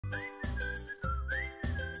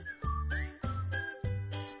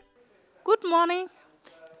Good morning.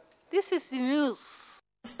 This is the news.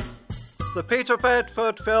 The Peter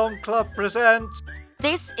Bedford Film Club presents...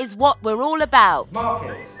 This is what we're all about.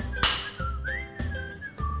 Market.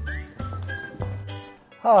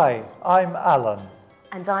 Hi, I'm Alan.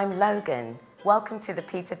 And I'm Logan. Welcome to the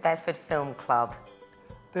Peter Bedford Film Club.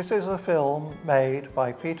 This is a film made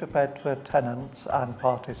by Peter Bedford tenants and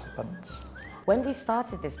participants. When we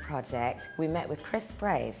started this project, we met with Chris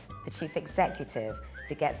Brace, the Chief Executive,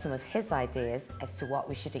 to get some of his ideas as to what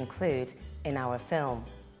we should include in our film.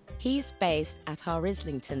 He's based at our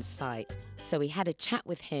Islington site, so we had a chat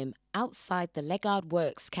with him outside the Legard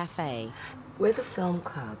Works Cafe. We're the film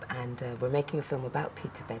club and we're making a film about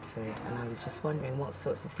Peter Bedford, and I was just wondering what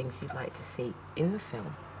sorts of things you'd like to see in the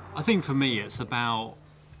film. I think for me it's about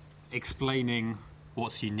explaining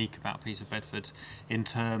what's unique about Peter Bedford in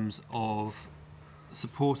terms of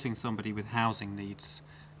supporting somebody with housing needs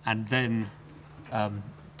and then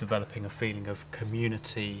developing a feeling of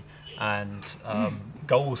community and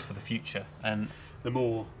goals for the future. And the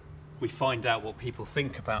more we find out what people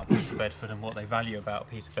think about Peter Bedford and what they value about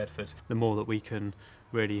Peter Bedford, the more that we can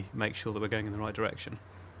really make sure that we're going in the right direction.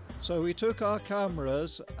 So we took our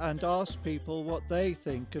cameras and asked people what they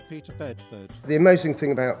think of Peter Bedford. The amazing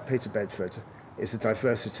thing about Peter Bedford is the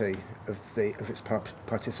diversity of its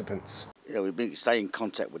participants. Yeah, we stay in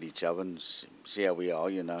contact with each other and see how we are,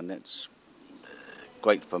 and it's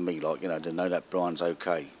great for me, to know that Brian's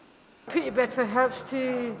okay. Peter Bedford helps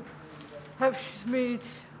me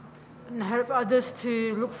and help others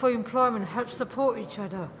to look for employment, help support each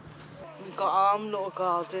other. We've got our own little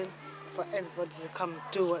garden for everybody to come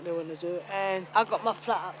do what they want to do, and I got my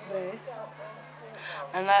flat up there,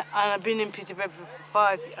 and I've been in Peter Bedford for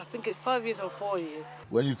I think it's 5 years or 4 years.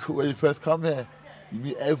 When you first come here, you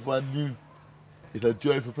meet everyone new. It's a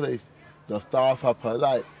joyful place. The staff are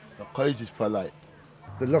polite, the college is polite.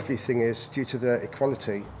 The lovely thing is, due to the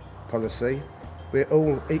equality policy, we're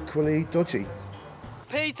all equally dodgy.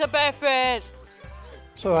 Peter Bedford!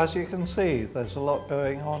 So as you can see, there's a lot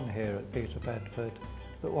going on here at Peter Bedford.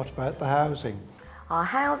 But what about the housing? Our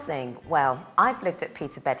housing, well, I've lived at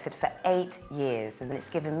Peter Bedford for 8 years, and it's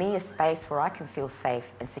given me a space where I can feel safe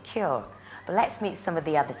and secure. But let's meet some of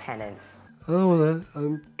the other tenants. Hello there,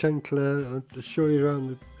 I'm Ken Clare. I'll just show you around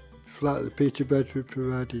the flat that Peter Bedford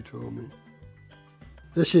provided for me.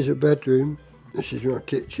 This is a bedroom, this is my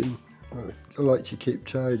kitchen. I like to keep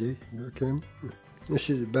tidy if I can. This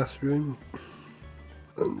is a bathroom.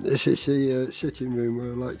 And this is the sitting room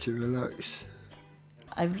where I like to relax.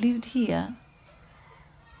 I've lived here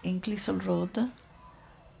in Clissold Road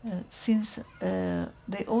since the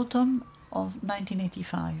autumn of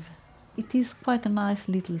 1985. It is quite a nice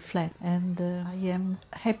little flat, and I am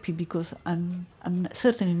happy because I'm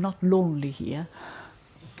certainly not lonely here.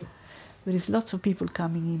 There is lots of people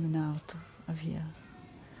coming in and out of here.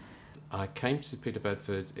 I came to Peter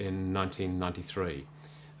Bedford in 1993.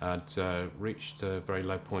 I'd reached a very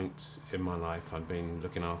low point in my life. I'd been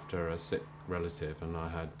looking after a sick relative and I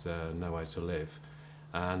had nowhere to live.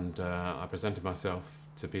 And I presented myself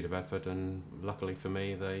to Peter Bedford, and luckily for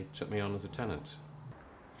me, they took me on as a tenant.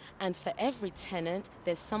 And for every tenant,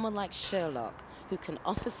 there's someone like Sherlock who can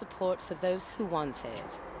offer support for those who want it.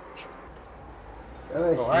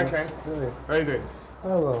 Oh, hi Ken. How are you doing?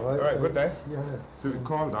 I'm all right. All right, good day. Yeah. So we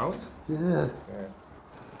called out? Yeah.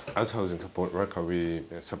 As housing support worker, we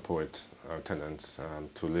support our tenants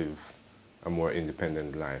to live a more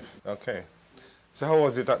independent life. Okay. So how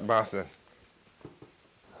was it at Bath then?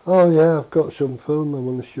 Oh yeah, I've got some film I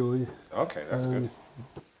want to show you. Okay, that's good.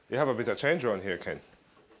 You have a bit of change around here, Ken.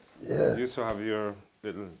 Yeah. You also have your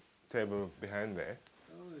little table behind there.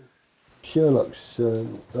 Sherlock's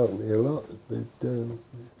helped me a lot, but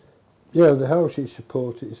yeah, the house is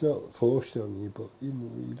supported. It's not forced on you, but you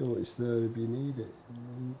know it's there if you need it.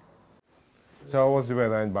 So how was the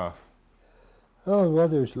weather in Bath? Oh, the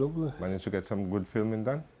weather is lovely. Managed to get some good filming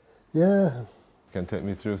done? Yeah. Can you take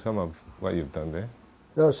me through some of what you've done there?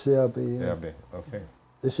 That's the Abbey. Yeah. The Abbey, okay.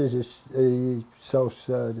 This is the south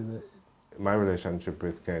side of it. My relationship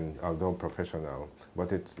with Ken, although professional,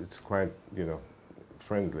 but it's quite,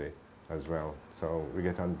 friendly as well. So we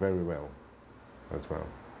get on very well as well.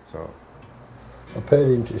 So I paid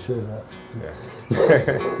him to say that. Yeah.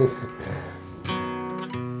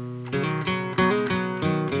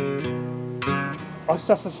 I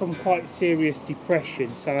suffer from quite serious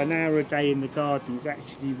depression, so an hour a day in the garden is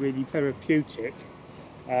actually really therapeutic.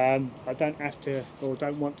 I don't have to, or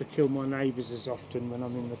don't want to kill my neighbours as often when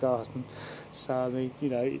I'm in the garden. So, I mean,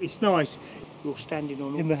 it's nice. You're standing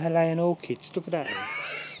on the Himalayan orchids, look at that.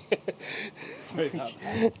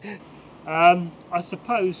 I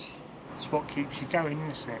suppose it's what keeps you going,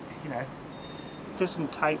 isn't it? It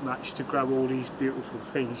doesn't take much to grow all these beautiful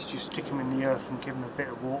things. Just stick them in the earth and give them a bit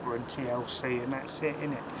of water and TLC, and that's it,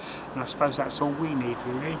 innit? And I suppose that's all we need,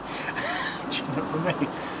 really. Do you know what I mean?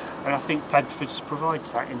 And I think Bedford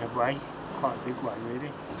provides that in a way, quite a big way,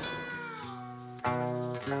 really.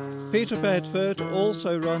 Peter Bedford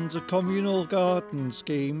also runs a communal garden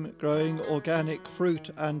scheme growing organic fruit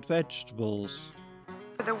and vegetables.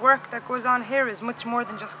 The work that goes on here is much more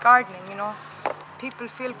than just gardening, you know. People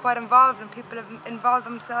feel quite involved, and people involve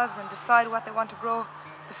themselves and decide what they want to grow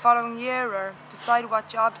the following year, or decide what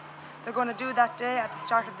jobs they're going to do that day at the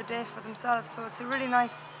start of the day for themselves. So it's a really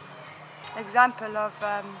nice example of,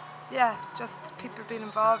 yeah, just people being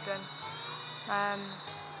involved and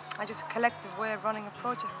just a collective way of running a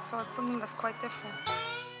project. So it's something that's quite different.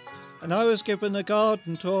 And I was given a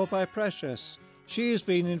garden tour by Precious. She has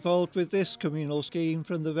been involved with this communal scheme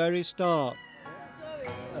from the very start.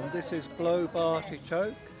 And this is globe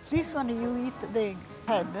artichoke. This one you eat the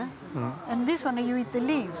head, and this one you eat the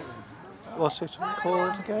leaves. What's it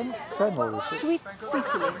called again? Fennel, is it? Sweet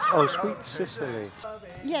Sicily. Oh, sweet Sicily.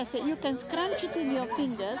 Yes, you can scrunch it in your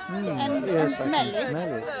fingers Yes, and smell it.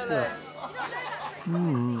 Smell it, yes.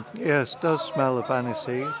 Yes, does smell of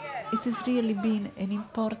aniseed. It has really been an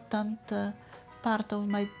important part of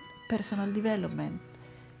my personal development.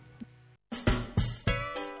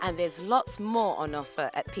 And there's lots more on offer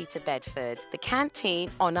at Peter Bedford. The canteen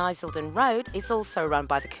on Isleton Road is also run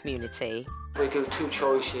by the community. We do two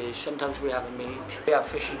choices. Sometimes we have a meat. We have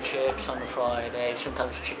fish and chips on a Friday,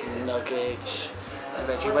 sometimes chicken nuggets and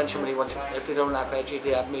veggie. When somebody wants, if they don't have veggie,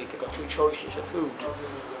 they have meat. They've got two choices of food.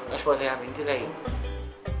 That's what they're having today.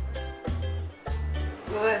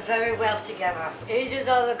 We work very well together. He does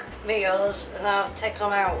all the meals and I'll take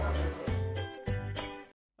them out.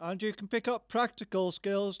 And you can pick up practical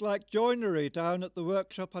skills like joinery down at the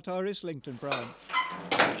workshop at our Islington branch.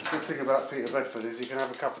 The good thing about Peter Bedford is you can have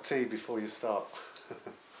a cup of tea before you start.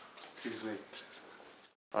 Excuse me.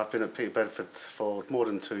 I've been at Peter Bedford for more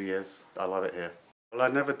than 2 years. I love it here. Well, I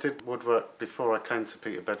never did woodwork before I came to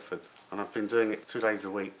Peter Bedford, and I've been doing it 2 days a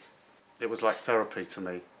week. It was like therapy to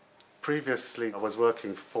me. Previously, I was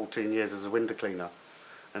working for 14 years as a window cleaner,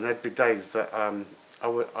 and there'd be days that I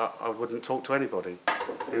wouldn't talk to anybody.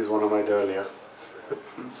 Here's one I made earlier.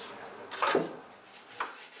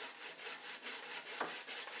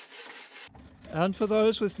 And for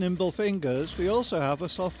those with nimble fingers, we also have a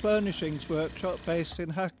soft furnishings workshop based in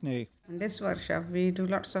Hackney. In this workshop, we do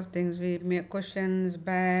lots of things. We make cushions,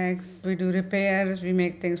 bags, we do repairs, we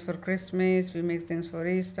make things for Christmas, we make things for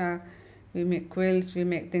Easter, we make quilts, we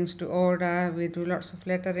make things to order, we do lots of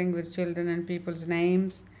lettering with children and people's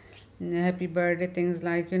names, and happy birthday, things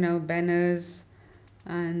like, you know, banners,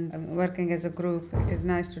 and working as a group. It is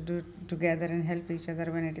nice to do together and help each other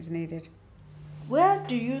when it is needed. Where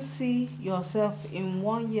do you see yourself in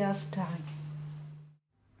 1 year's time?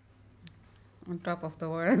 On top of the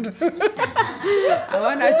world. I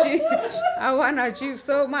want to achieve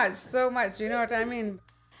so much, you know what I mean?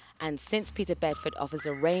 And since Peter Bedford offers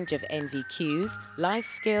a range of NVQs,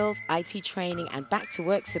 life skills, IT training and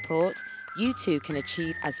back-to-work support, you too can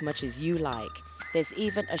achieve as much as you like. There's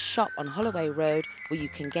even a shop on Holloway Road where you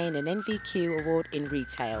can gain an NVQ award in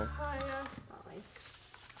retail.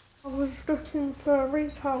 I was looking for a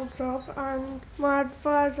retail job, and my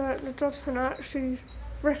advisor at the job centre actually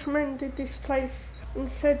recommended this place and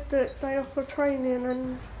said that they offer training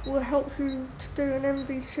and will help you to do an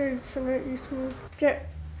NVQ so that you can get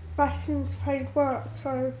back into paid work,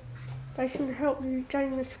 so they can help you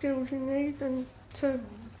gain the skills you need and to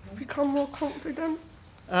become more confident.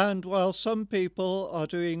 And while some people are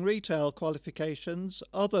doing retail qualifications,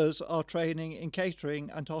 others are training in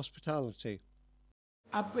catering and hospitality.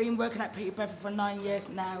 I've been working at Peter Bedford for 9 years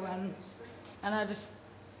now, and I just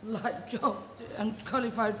like the job. I'm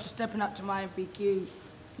qualified, stepping up to my NVQ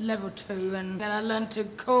level 2, and then I learned to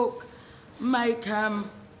cook, make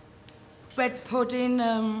bread pudding,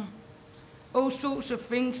 all sorts of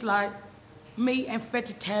things like meat and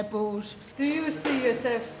vegetables. Do you see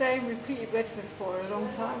yourself staying with Peter Bedford for a long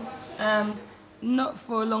time? Not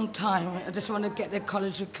for a long time. I just want to get the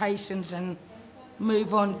college educations and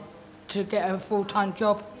move on to get a full-time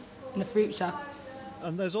job in the future.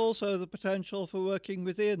 And there's also the potential for working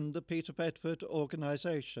within the Peter Bedford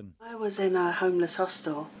organisation. I was in a homeless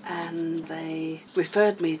hostel and they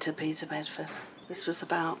referred me to Peter Bedford. This was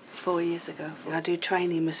about 4 years ago. I do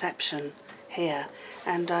training reception here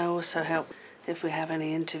and I also help if we have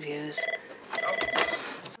any interviews.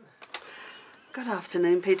 Good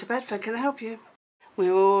afternoon, Peter Bedford, can I help you?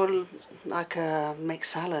 We're all like a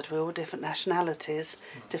mixed salad, we're all different nationalities,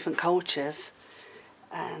 different cultures,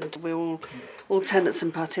 and we're all tenants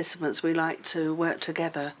and participants. We like to work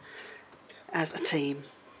together as a team.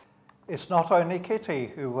 It's not only Kitty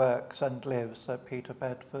who works and lives at Peter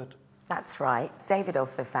Bedford. That's right. David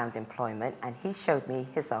also found employment and he showed me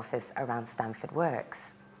his office around Stamford Works.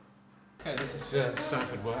 Okay, this is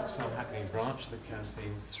Stamford Works, our Hackney branch. The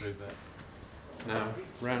canteen's through there. Now,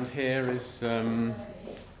 round here is a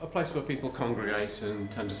place where people congregate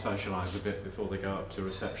and tend to socialise a bit before they go up to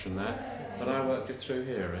reception there. But I work just through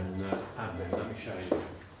here in admin. Let me show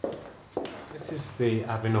you. This is the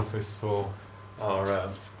admin office for our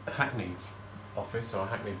Hackney office, our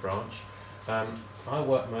Hackney branch. I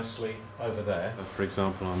work mostly over there. For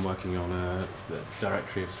example, I'm working on a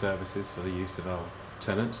directory of services for the use of our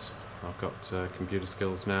tenants. I've got computer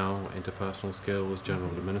skills now, interpersonal skills, general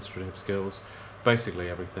administrative skills. Basically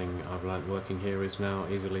everything I've learnt working here is now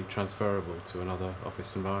easily transferable to another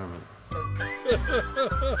office environment.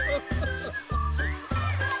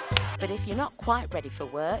 But if you're not quite ready for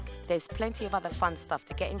work, there's plenty of other fun stuff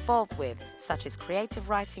to get involved with, such as creative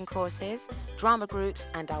writing courses, drama groups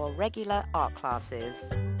and our regular art classes.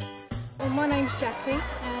 Well, my name's Jackie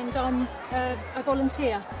and I'm a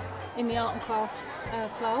volunteer in the art and crafts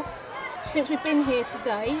class. Since we've been here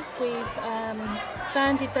today, we've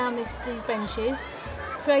sanded down these benches,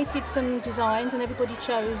 created some designs and everybody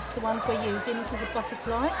chose the ones we're using. This is a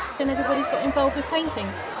butterfly. And everybody's got involved with painting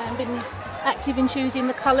and been active in choosing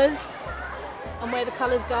the colours and where the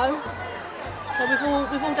colours go. So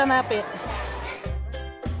we've all done our bit.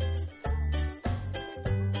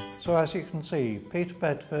 So as you can see, Peter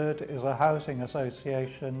Bedford is a housing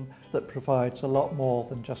association that provides a lot more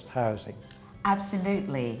than just housing.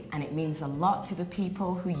 Absolutely, and it means a lot to the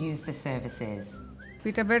people who use the services.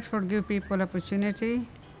 Peter Bedford give people opportunity,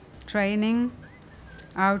 training,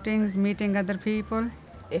 outings, meeting other people.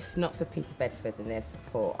 If not for Peter Bedford and their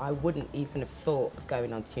support, I wouldn't even have thought of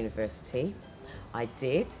going on to university. I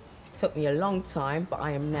did. It took me a long time, but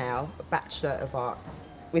I am now a Bachelor of Arts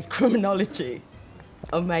with criminology.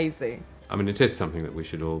 Amazing. I mean, it is something that we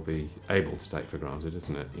should all be able to take for granted,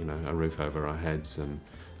 isn't it? You know, a roof over our heads and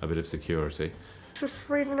a bit of security. It's just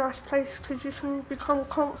a really nice place because you can become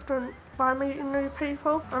confident by meeting new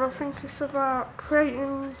people, and I think it's about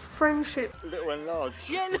creating friendship. Little and large.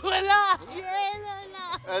 Yeah, little and large. Yeah, little and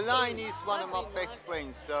large. Elaine is one of my best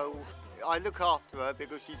friends, so I look after her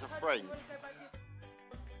because she's a friend.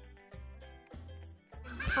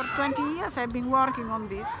 For 20 years I've been working on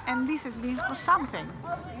this, and this has been for something.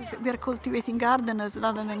 We're cultivating gardeners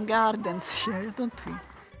rather than gardens here, don't we?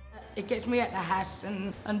 It gets me out the house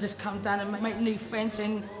and just come down and make new friends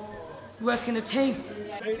and work in a team.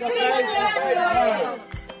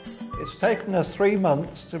 It's taken us 3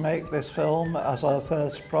 months to make this film as our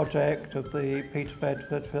first project of the Peter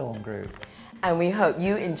Bedford Film Group. And we hope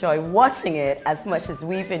you enjoy watching it as much as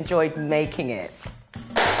we've enjoyed making it.